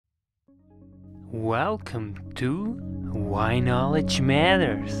Welcome to Why Knowledge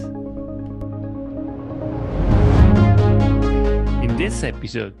Matters. In this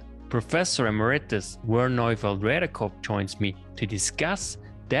episode, Professor Emeritus Vern Neufeld Redekop joins me to discuss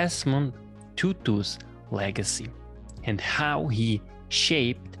Desmond Tutu's legacy and how he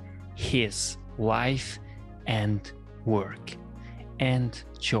shaped his life and work.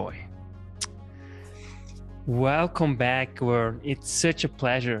 Enjoy. Welcome back, Vern. It's such a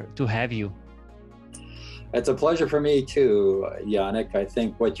pleasure to have you. It's a pleasure for me too, Yannick. I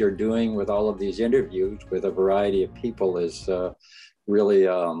think what you're doing with all of these interviews with a variety of people is really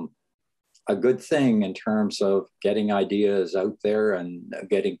a good thing in terms of getting ideas out there and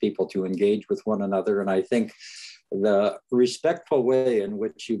getting people to engage with one another. And I think the respectful way in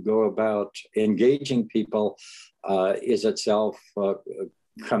which you go about engaging people is itself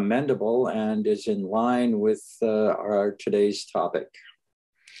commendable and is in line with our today's topic.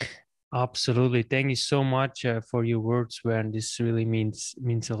 Absolutely. Thank you so much for your words, Vern. This really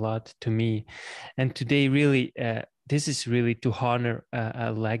means a lot to me. And today, really, this is really to honor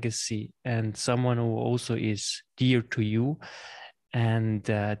a legacy and someone who also is dear to you. And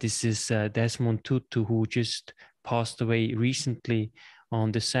this is Desmond Tutu, who just passed away recently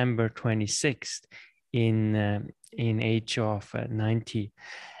on December 26th in age of 90.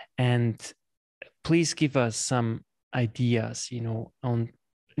 And please give us some ideas,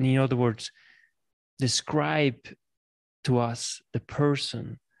 in other words, describe to us the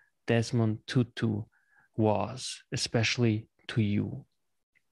person Desmond Tutu was, especially to you.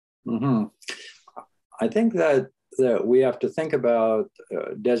 Mm-hmm. I think that we have to think about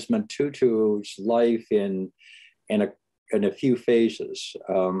Desmond Tutu's life in a few phases.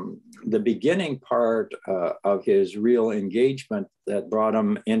 The beginning part of his real engagement that brought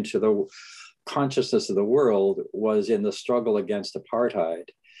him into the consciousness of the world was in the struggle against apartheid.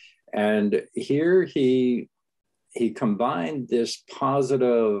 And here he combined this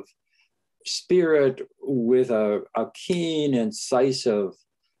positive spirit with a keen, incisive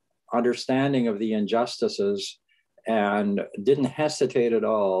understanding of the injustices and didn't hesitate at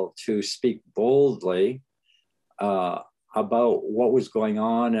all to speak boldly about what was going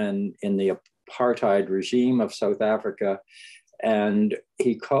on in the apartheid regime of South Africa. And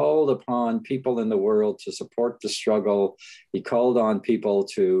he called upon people in the world to support the struggle. He called on people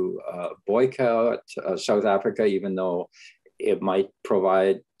to boycott South Africa, even though it might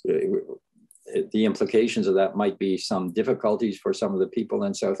provide, the implications of that might be some difficulties for some of the people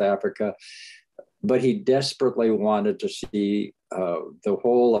in South Africa. But he desperately wanted to see the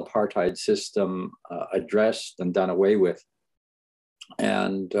whole apartheid system addressed and done away with.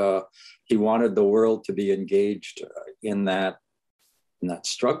 And he wanted the world to be engaged in that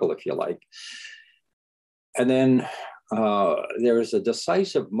struggle, if you like. And then there was a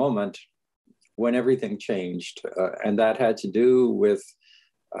decisive moment when everything changed, and that had to do with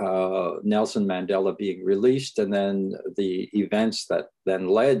Nelson Mandela being released, and then the events that then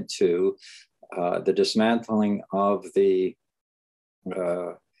led to the dismantling of the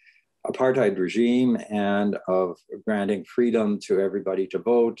apartheid regime and of granting freedom to everybody to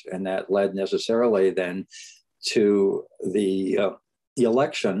vote. And that led necessarily then to the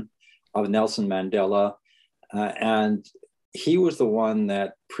election of Nelson Mandela. And he was the one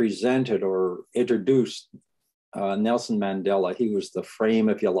that presented or introduced Nelson Mandela. He was the frame,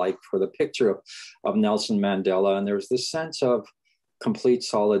 if you like, for the picture of Nelson Mandela. And there was this sense of complete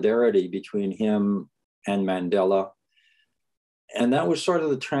solidarity between him and Mandela. And that was sort of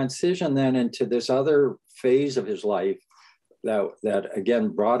the transition then into this other phase of his life that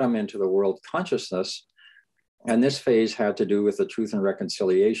again brought him into the world consciousness. And this phase had to do with the Truth and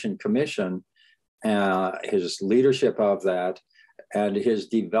Reconciliation Commission, his leadership of that, and his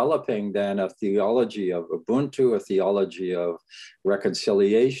developing then a theology of Ubuntu, a theology of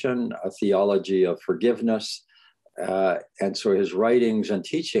reconciliation, a theology of forgiveness. And so his writings and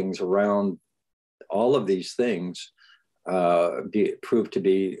teachings around all of these things proved to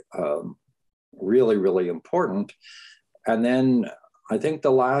be really, really important. And then I think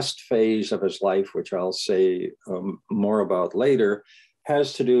the last phase of his life, which I'll say more about later,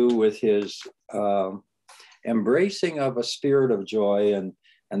 has to do with his embracing of a spirit of joy.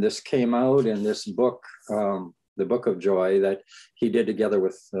 And this came out in this book, The Book of Joy, that he did together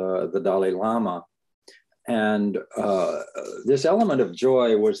with the Dalai Lama. And this element of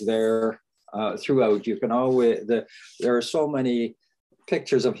joy was there throughout. You can always, there are so many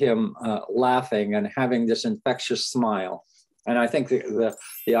pictures of him laughing and having this infectious smile. And I think the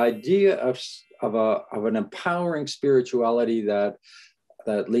idea of an empowering spirituality that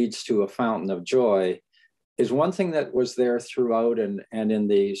leads to a fountain of joy is one thing that was there throughout. And in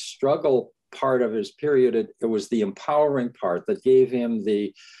the struggle part of his period, it was the empowering part that gave him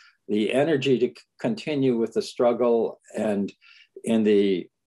the energy to continue with the struggle. And in the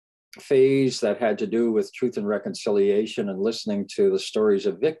phase that had to do with truth and reconciliation and listening to the stories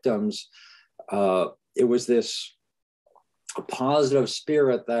of victims, it was this positive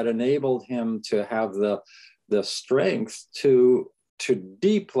spirit that enabled him to have the strength to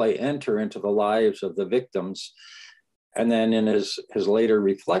deeply enter into the lives of the victims. And then in his later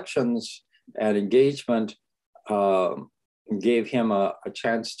reflections and engagement, gave him a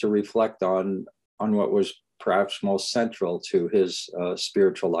chance to reflect on what was perhaps most central to his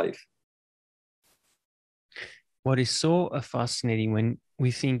spiritual life. What is so fascinating, when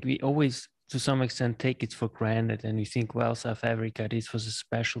we think, we always to some extent take it for granted, and we think, well, South Africa, this was a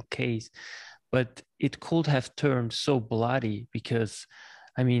special case, but it could have turned so bloody because,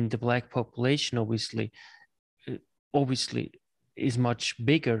 I mean, the Black population obviously is much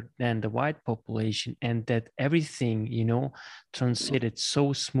bigger than the white population, and that everything, you know, transited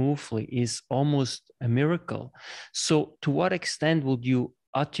so smoothly is almost a miracle. So to what extent would you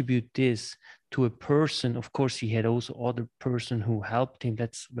attribute this to a person? Of course, he had also other person who helped him,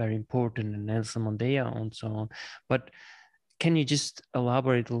 that's very important, and Nelson Mandela and so on, but can you just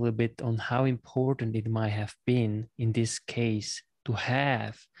elaborate a little bit on how important it might have been in this case to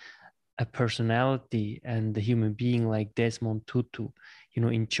have a personality and a human being like Desmond Tutu, you know,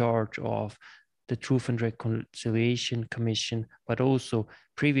 in charge of the Truth and Reconciliation Commission, but also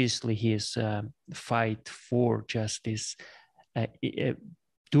previously his fight for justice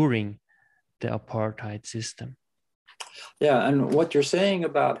during the apartheid system? Yeah, and what you're saying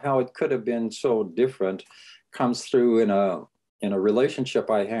about how it could have been so different comes through in a relationship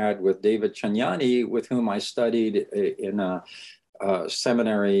I had with David Chanyani, with whom I studied in a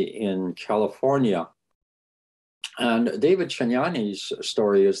seminary in California. And David Chanyani's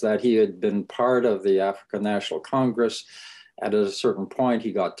story is that he had been part of the African National Congress. At a certain point,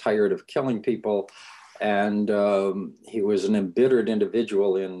 he got tired of killing people, and he was an embittered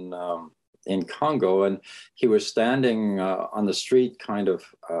individual in Congo, and he was standing on the street kind of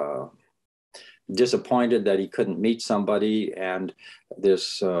disappointed that he couldn't meet somebody, and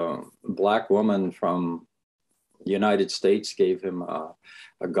this Black woman from the United States gave him a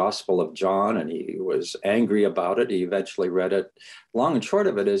Gospel of John, and he was angry about it. He eventually read it. Long and short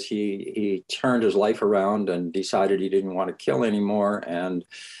of it is he turned his life around and decided he didn't want to kill anymore, and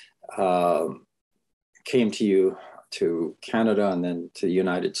came to Canada and then to the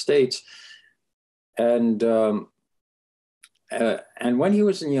United States. And when he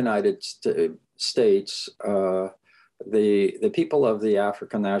was in the United States, the people of the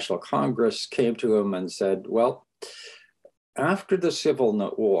African National Congress came to him and said, well, after the Civil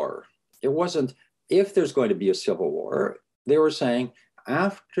War, it wasn't if there's going to be a civil war, they were saying,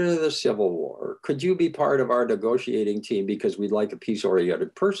 after the Civil War, could you be part of our negotiating team, because we'd like a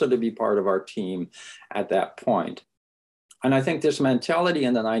peace-oriented person to be part of our team at that point. And I think this mentality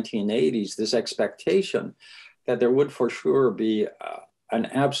in the 1980s, this expectation that there would for sure be an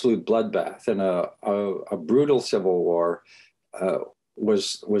absolute bloodbath and a brutal civil war, there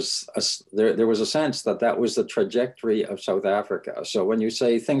was a sense that that was the trajectory of South Africa. So when you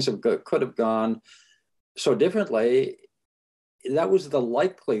say things could have gone so differently, that was the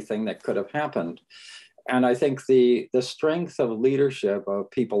likely thing that could have happened. And I think the strength of leadership of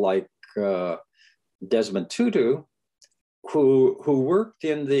people like Desmond Tutu, who worked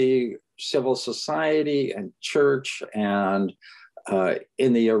in the civil society and church and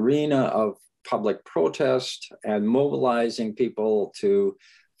in the arena of public protest and mobilizing people to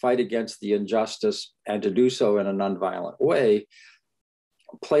fight against the injustice and to do so in a nonviolent way,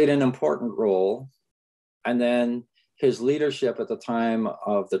 played an important role. And then his leadership at the time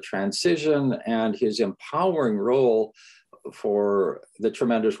of the transition and his empowering role for the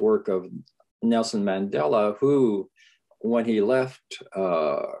tremendous work of Nelson Mandela, who, when he left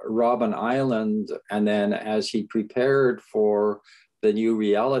Robben Island, and then as he prepared for the new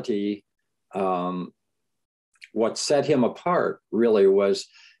reality, what set him apart really was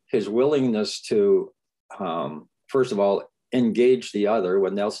his willingness to, first of all, engage the other.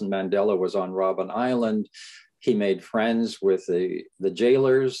 When Nelson Mandela was on Robben Island, he made friends with the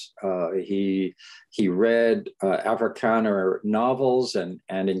jailers. He read Afrikaner novels and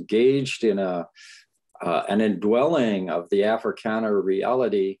engaged in an indwelling of the Afrikaner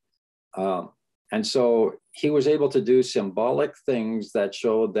reality. And so he was able to do symbolic things that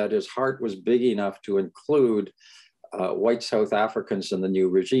showed that his heart was big enough to include white South Africans in the new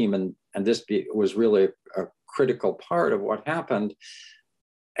regime. And this was really a critical part of what happened.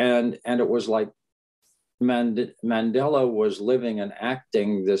 And it was like Mandela was living and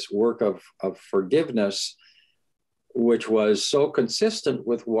acting this work of forgiveness, which was so consistent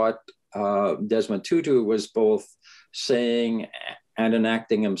with what Desmond Tutu was both saying and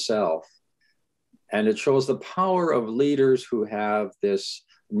enacting himself. And it shows the power of leaders who have this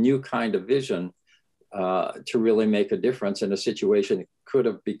new kind of vision to really make a difference in a situation that could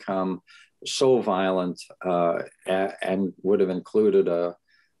have become so violent and would have included a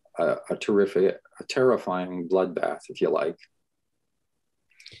terrifying bloodbath, if you like.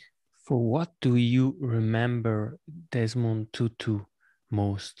 For what do you remember Desmond Tutu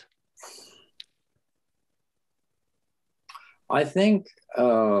most? I think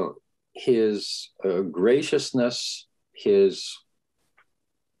his graciousness, his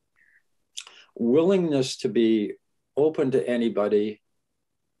willingness to be open to anybody,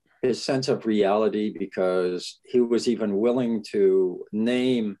 his sense of reality, because he was even willing to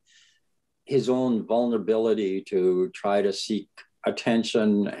name his own vulnerability to try to seek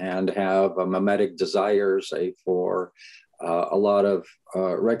attention and have a mimetic desire, say, for a lot of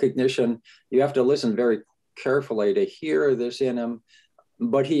recognition. You have to listen very carefully to hear this in him,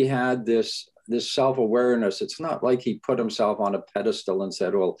 but he had this self-awareness. It's not like he put himself on a pedestal and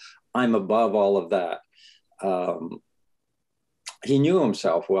said, well, I'm above all of that. He knew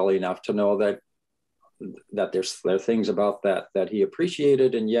himself well enough to know that there are things about that he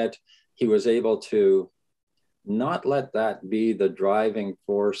appreciated, and yet he was able to not let that be the driving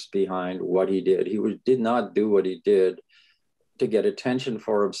force behind what he did. He did not do what he did to get attention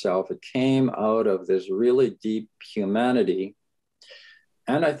for himself. It came out of this really deep humanity.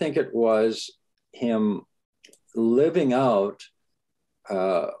 And I think it was him living out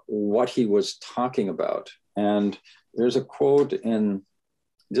what he was talking about. And there's a quote in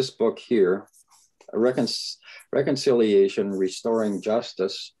this book here, Reconciliation, Restoring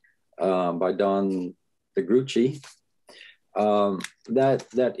Justice, by Don DeGrucci,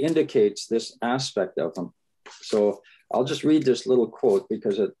 that indicates this aspect of him. So I'll just read this little quote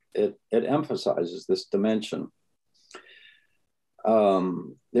because it emphasizes this dimension.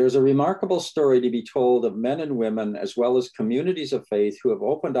 There's a remarkable story to be told of men and women, as well as communities of faith, who have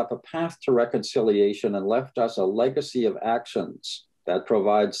opened up a path to reconciliation and left us a legacy of actions that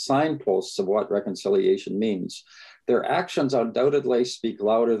provide signposts of what reconciliation means. Their actions undoubtedly speak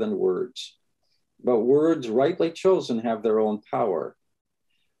louder than words, but words rightly chosen have their own power.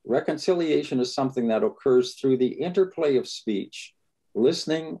 Reconciliation is something that occurs through the interplay of speech,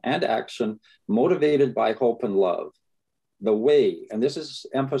 listening, and action, motivated by hope and love. The way, and this is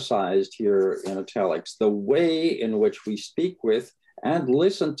emphasized here in italics, the way in which we speak with and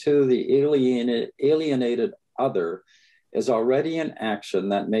listen to the alienated other is already an action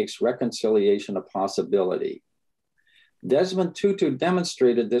that makes reconciliation a possibility. Desmond Tutu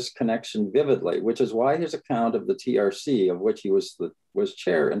demonstrated this connection vividly, which is why his account of the TRC, of which he was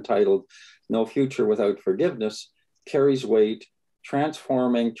chair, entitled No Future Without Forgiveness, carries weight,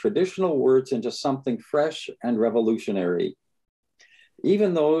 transforming traditional words into something fresh and revolutionary.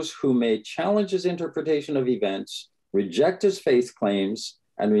 Even those who may challenge his interpretation of events, reject his faith claims,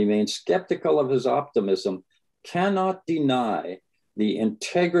 and remain skeptical of his optimism cannot deny the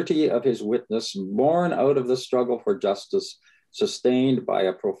integrity of his witness, born out of the struggle for justice, sustained by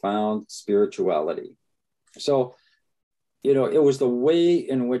a profound spirituality. So, it was the way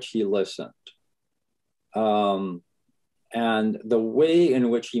in which he listened, and the way in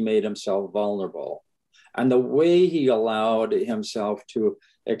which he made himself vulnerable, and the way he allowed himself to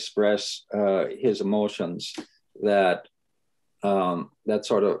express his emotions that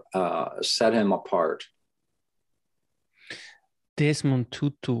sort of set him apart. Desmond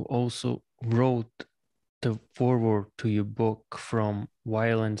Tutu also wrote the foreword to your book, From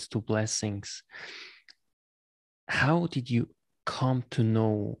Violence to Blessings. How did you come to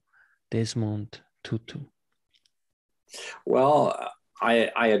know Desmond Tutu? Well, I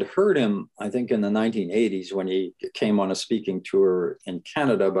had heard him, I think, in the 1980s when he came on a speaking tour in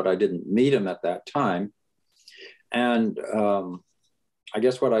Canada, but I didn't meet him at that time. And I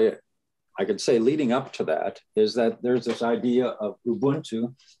guess what I could say leading up to that is that there's this idea of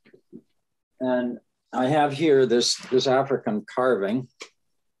Ubuntu. And I have here this African carving.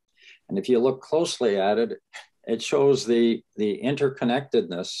 And if you look closely at it, it shows the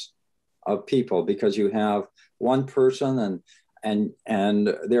interconnectedness of people, because you have one person and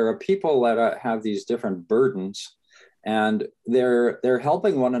there are people that have these different burdens, and they're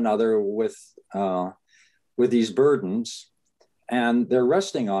helping one another with these burdens, and they're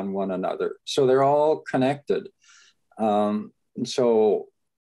resting on one another. So they're all connected. So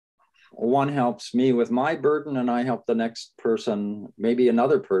one helps me with my burden, and I help the next person, maybe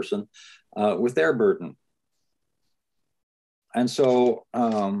another person, with their burden. And so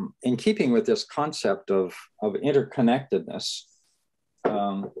in keeping with this concept of interconnectedness,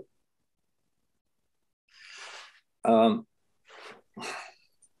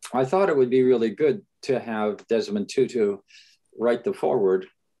 I thought it would be really good to have Desmond Tutu write the foreword.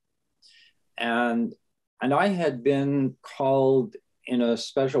 And I had been called in a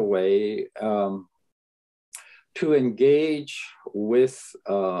special way to engage with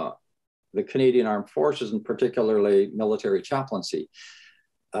the Canadian Armed Forces, and particularly military chaplaincy.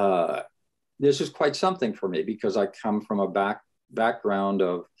 This is quite something for me because I come from a background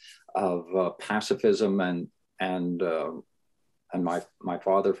of pacifism, and my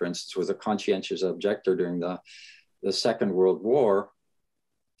father, for instance, was a conscientious objector during the Second World War,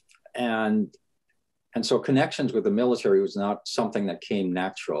 and so connections with the military was not something that came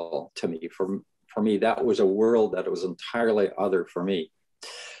natural to me. For me, that was a world that was entirely other for me.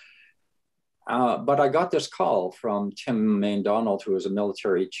 But I got this call from Tim Main-Donald, who was a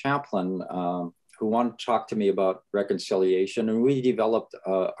military chaplain, who wanted to talk to me about reconciliation, and we developed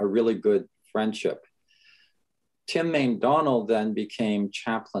a really good friendship. Tim Main-Donald then became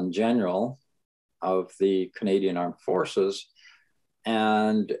Chaplain General of the Canadian Armed Forces,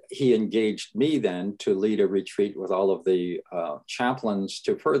 and he engaged me then to lead a retreat with all of the chaplains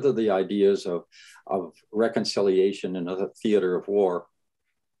to further the ideas of reconciliation in the theater of war,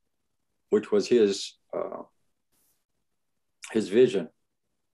 which was his vision.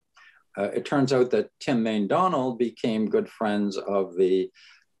 It turns out that Tim Main-Donald became good friends of the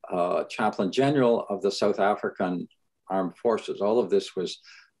Chaplain General of the South African Armed Forces. All of this was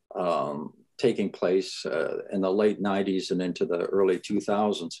taking place in the late 90s and into the early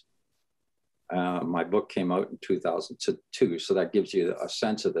 2000s. My book came out in 2002, so that gives you a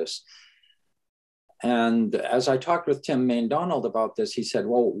sense of this. And as I talked with Tim Main-Donald about this, he said,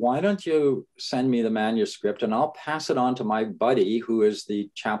 well, why don't you send me the manuscript and I'll pass it on to my buddy, who is the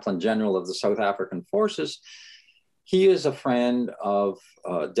Chaplain General of the South African Forces. He is a friend of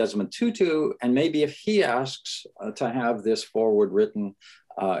Desmond Tutu, and maybe if he asks to have this forward written,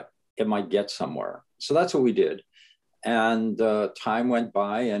 it might get somewhere. So that's what we did. And time went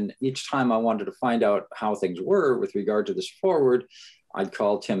by, and each time I wanted to find out how things were with regard to this forward, I'd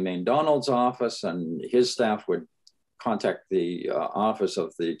call Tim Main-Donald's office, and his staff would contact the office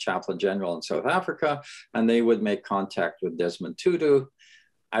of the Chaplain General in South Africa, and they would make contact with Desmond Tutu.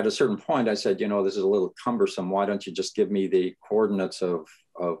 At a certain point, I said, you know, this is a little cumbersome. Why don't you just give me the coordinates of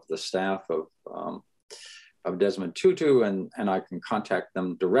the staff of Desmond Tutu, and I can contact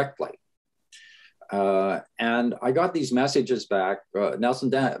them directly. And I got these messages back.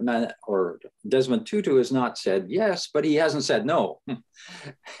 Desmond Tutu has not said yes, but he hasn't said no.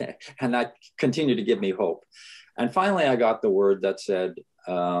 And that continued to give me hope. And finally, I got the word that said,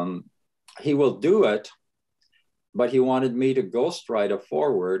 he will do it, but he wanted me to ghostwrite a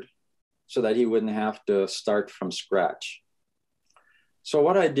foreword so that he wouldn't have to start from scratch. So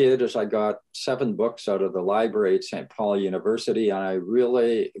what I did is I got 7 books out of the library at St. Paul University, and I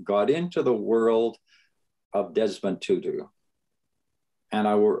really got into the world of Desmond Tutu. And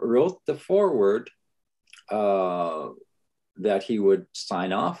I wrote the foreword that he would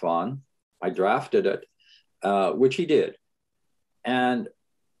sign off on. I drafted it, which he did. And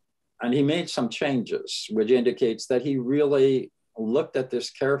he made some changes, which indicates that he really looked at this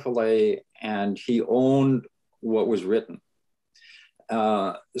carefully and he owned what was written.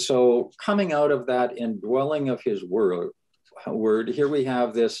 So coming out of that indwelling of his word, here we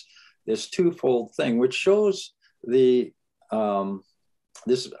have this twofold thing, which shows it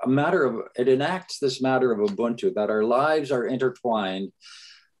enacts this matter of Ubuntu, that our lives are intertwined.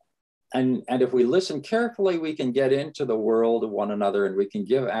 And if we listen carefully, we can get into the world of one another and we can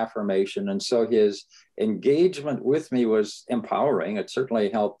give affirmation. And so his engagement with me was empowering. It certainly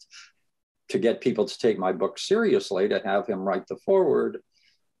helped to get people to take my book seriously, to have him write the foreword.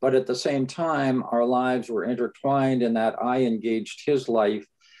 But at the same time, our lives were intertwined in that I engaged his life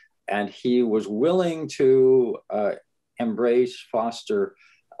and he was willing to embrace, foster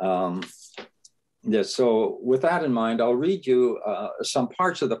this. So with that in mind, I'll read you some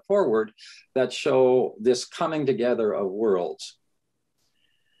parts of the foreword that show this coming together of worlds.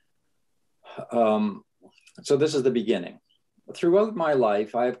 So this is the beginning. Throughout my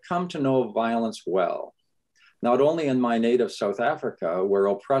life, I have come to know violence well, not only in my native South Africa, where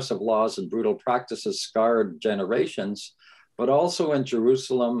oppressive laws and brutal practices scarred generations, but also in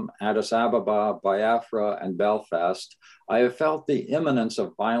Jerusalem, Addis Ababa, Biafra, and Belfast. I have felt the imminence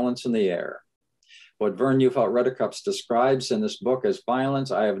of violence in the air. What Vern Neufeld Redekop describes in this book as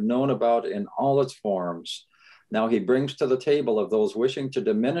violence, I have known about in all its forms. Now he brings to the table of those wishing to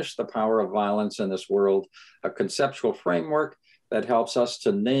diminish the power of violence in this world a conceptual framework that helps us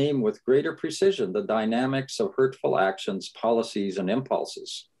to name with greater precision the dynamics of hurtful actions, policies, and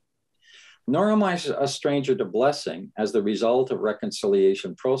impulses. Nor am I a stranger to blessing as the result of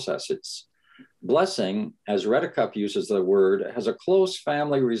reconciliation processes. Blessing, as Redekop uses the word, has a close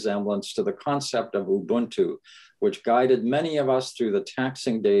family resemblance to the concept of Ubuntu, which guided many of us through the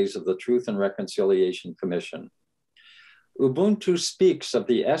taxing days of the Truth and Reconciliation Commission. Ubuntu speaks of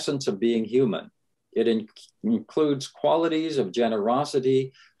the essence of being human. It includes qualities of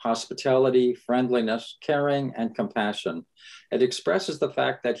generosity, hospitality, friendliness, caring, and compassion. It expresses the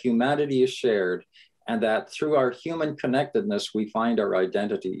fact that humanity is shared and that through our human connectedness, we find our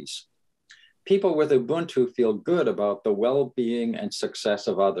identities. People with Ubuntu feel good about the well-being and success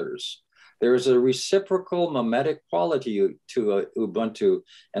of others. There is a reciprocal mimetic quality to Ubuntu,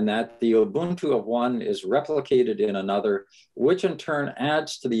 and that the Ubuntu of one is replicated in another, which in turn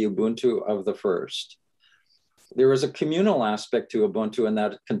adds to the Ubuntu of the first. There is a communal aspect to Ubuntu in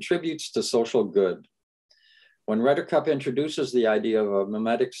that it contributes to social good. When Redekop introduces the idea of a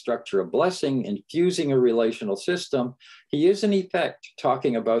mimetic structure of blessing infusing a relational system, he is in effect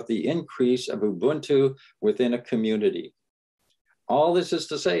talking about the increase of Ubuntu within a community. All this is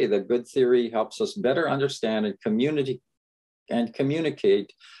to say that good theory helps us better understand and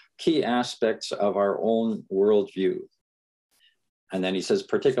communicate key aspects of our own worldview. And then he says,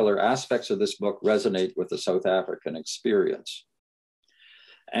 particular aspects of this book resonate with the South African experience.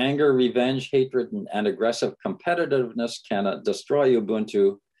 Anger, revenge, hatred, and aggressive competitiveness cannot destroy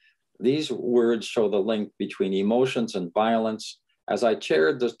Ubuntu. These words show the link between emotions and violence. As I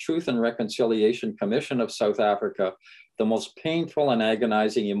chaired the Truth and Reconciliation Commission of South Africa, the most painful and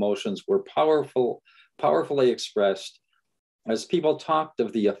agonizing emotions were powerfully expressed as people talked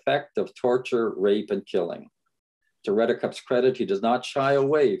of the effect of torture, rape, and killing. To Redekop's credit, he does not shy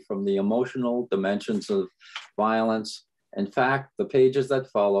away from the emotional dimensions of violence. In fact, the pages that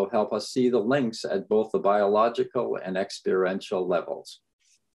follow help us see the links at both the biological and experiential levels.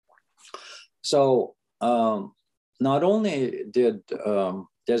 So not only did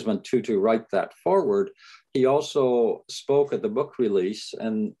Desmond Tutu write that forward, he also spoke at the book release,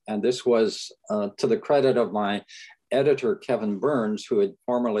 and this was to the credit of my editor, Kevin Burns, who had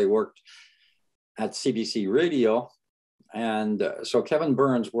formerly worked at CBC Radio. And so Kevin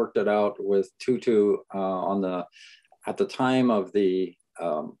Burns worked it out with Tutu at the time of the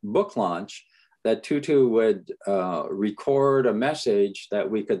book launch, that Tutu would record a message that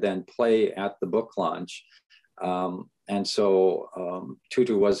we could then play at the book launch. And so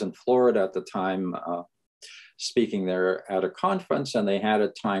Tutu was in Florida at the time, speaking there at a conference, and they had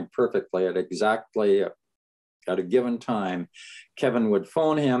it timed perfectly at exactly at a given time. Kevin would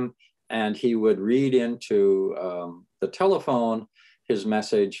phone him and he would read into the telephone his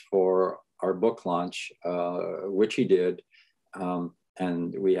message for our book launch, which he did.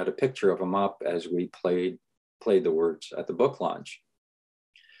 And we had a picture of him up as we played the words at the book launch.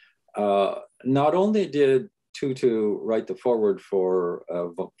 Not only did Tutu write the forward for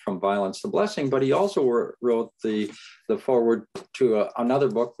From Violence to Blessing, but he also wrote the forward to another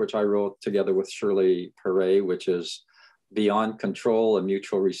book which I wrote together with Shirley Paré, which is Beyond Control, a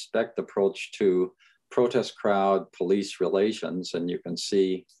Mutual Respect Approach to Protest Crowd Police Relations. And you can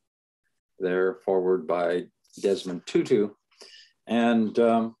see there forward by Desmond Tutu. And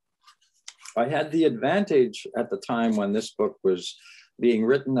I had the advantage at the time when this book was being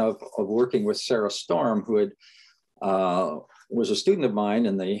written of working with Sarah Storm, who had was a student of mine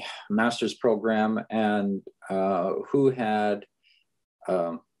in the master's program and who had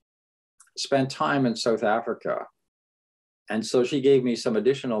spent time in South Africa. And so she gave me some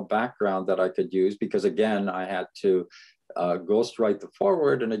additional background that I could use because, again, I had to ghostwrite the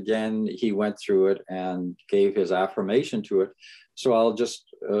forward. And again, he went through it and gave his affirmation to it. So I'll just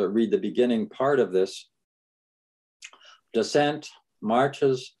read the beginning part of this. Dissent,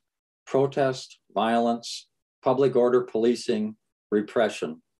 marches, protest, violence, public order policing,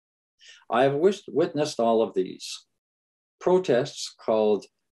 repression. I have witnessed all of these. Protests called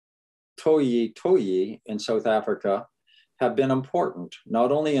Toyi Toyi in South Africa have been important,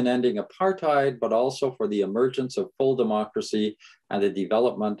 not only in ending apartheid, but also for the emergence of full democracy and the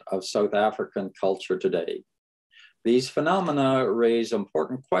development of South African culture today. These phenomena raise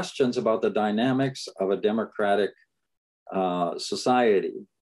important questions about the dynamics of a democratic society.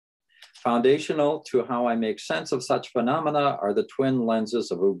 Foundational to how I make sense of such phenomena are the twin lenses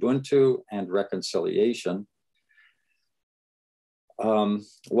of Ubuntu and reconciliation.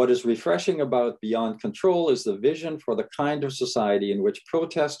 What is refreshing about Beyond Control is the vision for the kind of society in which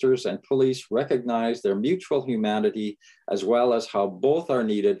protesters and police recognize their mutual humanity, as well as how both are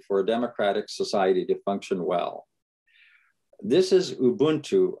needed for a democratic society to function well. This is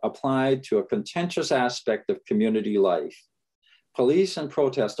Ubuntu applied to a contentious aspect of community life. Police and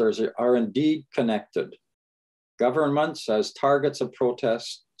protesters are indeed connected. Governments as targets of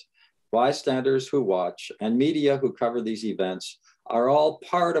protest, bystanders who watch, and media who cover these events are all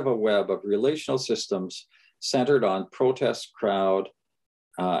part of a web of relational systems centered on protest crowd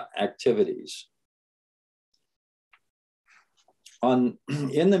activities. In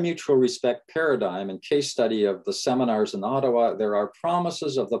the mutual respect paradigm and case study of the seminars in Ottawa, there are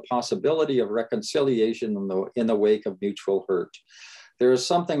promises of the possibility of reconciliation in the wake of mutual hurt. There is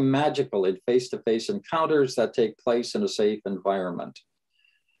something magical in face-to-face encounters that take place in a safe environment.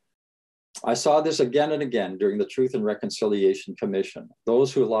 I saw this again and again during the Truth and Reconciliation Commission.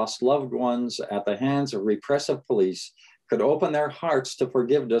 Those who lost loved ones at the hands of repressive police could open their hearts to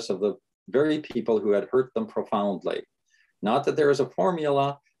forgiveness of the very people who had hurt them profoundly. Not that there is a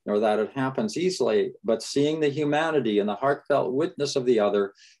formula, nor that it happens easily, but seeing the humanity and the heartfelt witness of the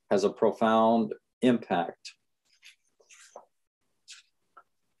other has a profound impact.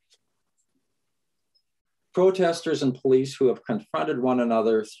 Protesters and police who have confronted one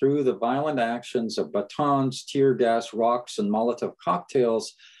another through the violent actions of batons, tear gas, rocks, and Molotov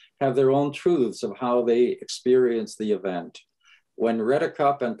cocktails have their own truths of how they experience the event. When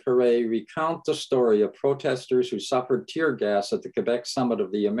Redekop and Paré recount the story of protesters who suffered tear gas at the Quebec Summit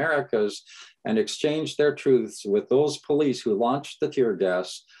of the Americas and exchanged their truths with those police who launched the tear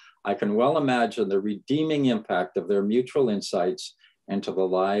gas, I can well imagine the redeeming impact of their mutual insights into the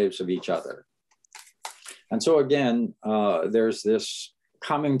lives of each other. And so again, there's this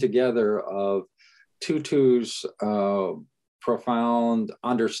coming together of Tutu's profound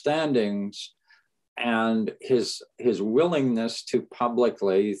understandings and his willingness to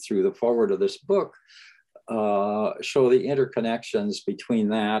publicly, through the foreword of this book, show the interconnections between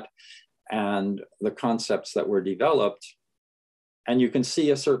that and the concepts that were developed. And you can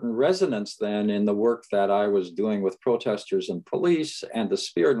see a certain resonance then in the work that I was doing with protesters and police and the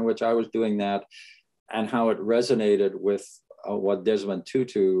spirit in which I was doing that and how it resonated with what Desmond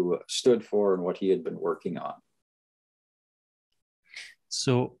Tutu stood for and what he had been working on.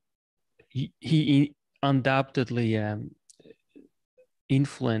 So he undoubtedly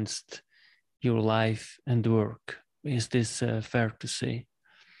influenced your life and work. Is this fair to say?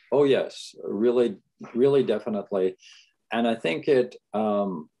 Oh, yes, really, really definitely. And I think it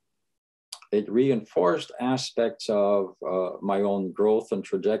reinforced aspects of my own growth and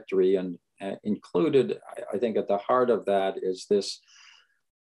trajectory, and included, I think at the heart of that is this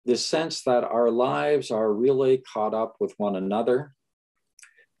sense that our lives are really caught up with one another,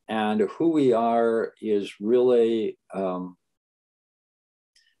 and who we are is really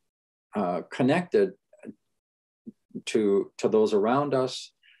connected to those around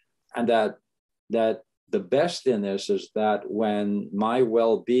us, and that the best in this is that when my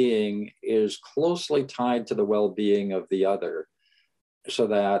well-being is closely tied to the well-being of the other, so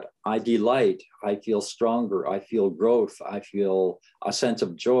that I delight, I feel stronger, I feel growth, I feel a sense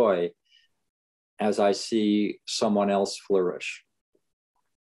of joy as I see someone else flourish.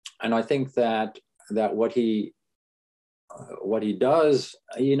 And I think that what he does,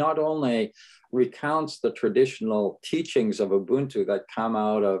 he not only recounts the traditional teachings of Ubuntu that come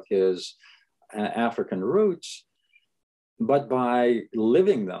out of his African roots, but by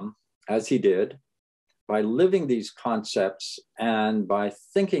living them as he did, by living these concepts and by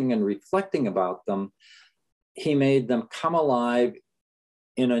thinking and reflecting about them, he made them come alive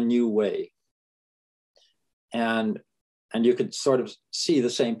in a new way. And you could sort of see the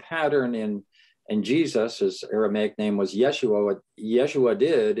same pattern in Jesus. His Aramaic name was Yeshua. What Yeshua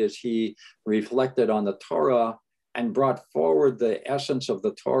did is he reflected on the Torah and brought forward the essence of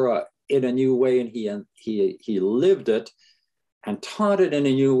the Torah in a new way, and he lived it and taught it in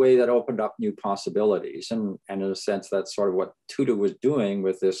a new way that opened up new possibilities. And in a sense, that's sort of what Tutu was doing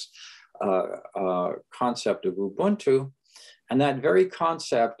with this concept of Ubuntu. And that very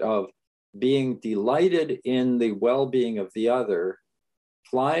concept of being delighted in the well-being of the other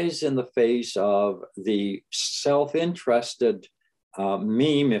flies in the face of the self-interested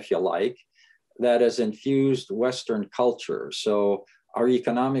meme, if you like, that has infused Western culture. So our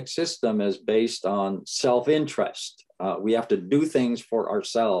economic system is based on self-interest. We have to do things for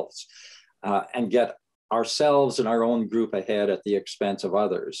ourselves and get ourselves and our own group ahead at the expense of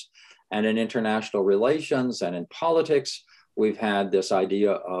others. And in international relations and in politics, we've had this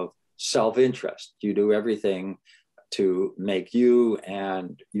idea of self-interest. You do everything to make you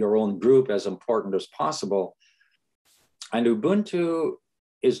and your own group as important as possible. And Ubuntu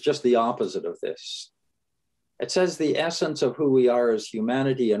is just the opposite of this. It says the essence of who we are as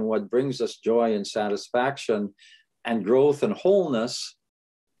humanity and what brings us joy and satisfaction and growth and wholeness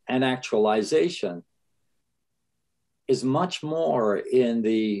and actualization is much more in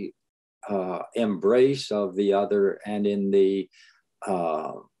the embrace of the other and in the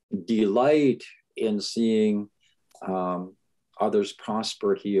delight in seeing others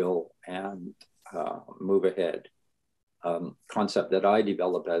prosper, heal, and move ahead. Concept that I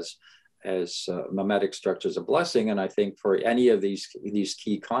developed as mimetic structures of blessing. And I think for any of these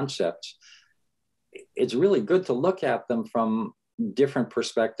key concepts, it's really good to look at them from different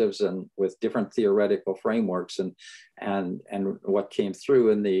perspectives and with different theoretical frameworks. And what came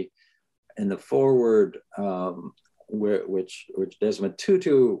through in the foreword, which Desmond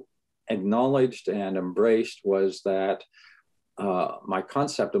Tutu acknowledged and embraced, was that my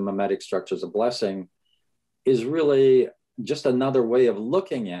concept of mimetic structures of blessing is really just another way of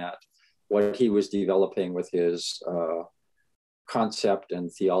looking at what he was developing with his concept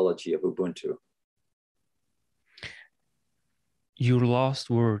and theology of Ubuntu. Your last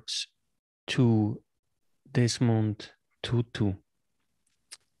words to Desmond Tutu.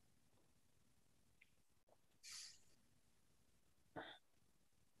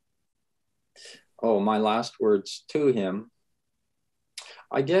 Oh, my last words to him,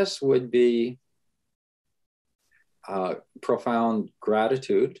 I guess, would be profound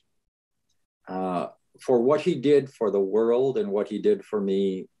gratitude for what he did for the world and what he did for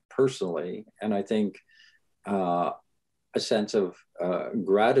me personally. And I think a sense of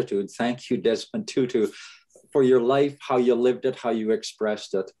gratitude. Thank you, Desmond Tutu, for your life, how you lived it, how you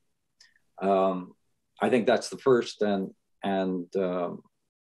expressed it. I think that's the first and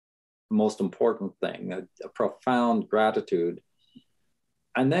most important thing, a profound gratitude.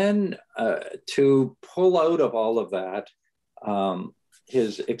 And then to pull out of all of that,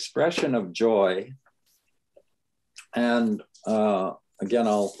 his expression of joy. And again,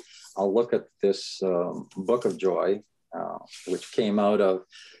 I'll look at this book of joy, which came out of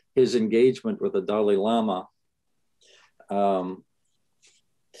his engagement with the Dalai Lama. And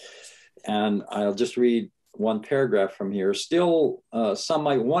I'll just read one paragraph from here. Still, some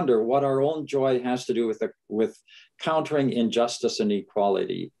might wonder what our own joy has to do with countering injustice and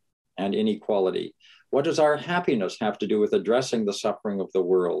inequality. What does our happiness have to do with addressing the suffering of the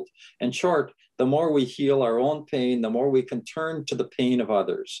world? In short, the more we heal our own pain, the more we can turn to the pain of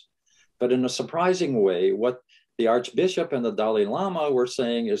others. But in a surprising way, what the Archbishop and the Dalai Lama were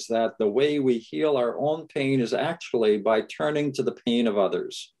saying is that the way we heal our own pain is actually by turning to the pain of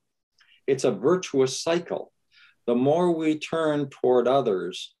others. It's a virtuous cycle. The more we turn toward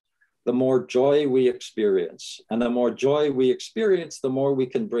others, the more joy we experience. And the more joy we experience, the more we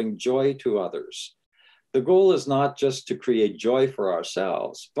can bring joy to others. The goal is not just to create joy for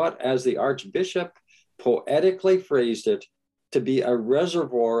ourselves, but as the Archbishop poetically phrased it, to be a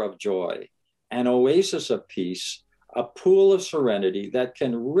reservoir of joy, an oasis of peace, a pool of serenity that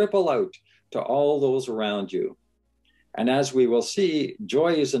can ripple out to all those around you. And as we will see,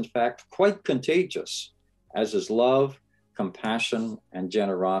 joy is in fact quite contagious, as is love, compassion, and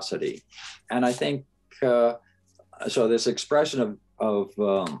generosity. And I think, so this expression of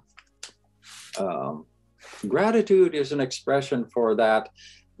gratitude is an expression for that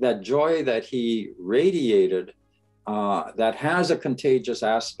joy that he radiated, that has a contagious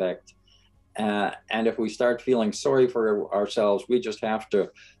aspect. And if we start feeling sorry for ourselves, we just have to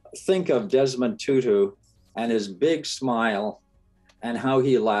think of Desmond Tutu and his big smile and how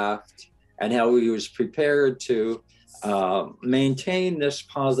he laughed and how he was prepared to maintain this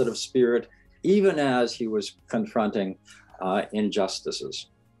positive spirit even as he was confronting injustices.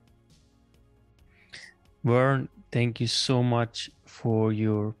 Vern, thank you so much for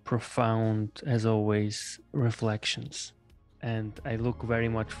your profound, as always, reflections. And I look very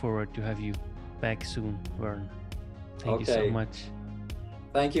much forward to have you back soon, Vern. Thank you so much.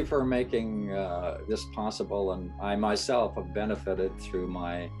 Thank you for making this possible. And I myself have benefited through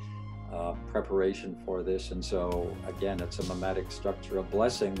my preparation for this. And so, again, it's a mimetic structure of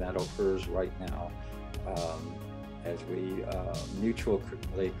blessing that occurs right now as we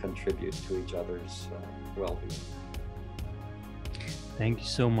mutually contribute to each other's well-being. Thank you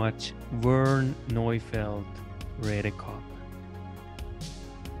so much, Vern Neufeld Redekop.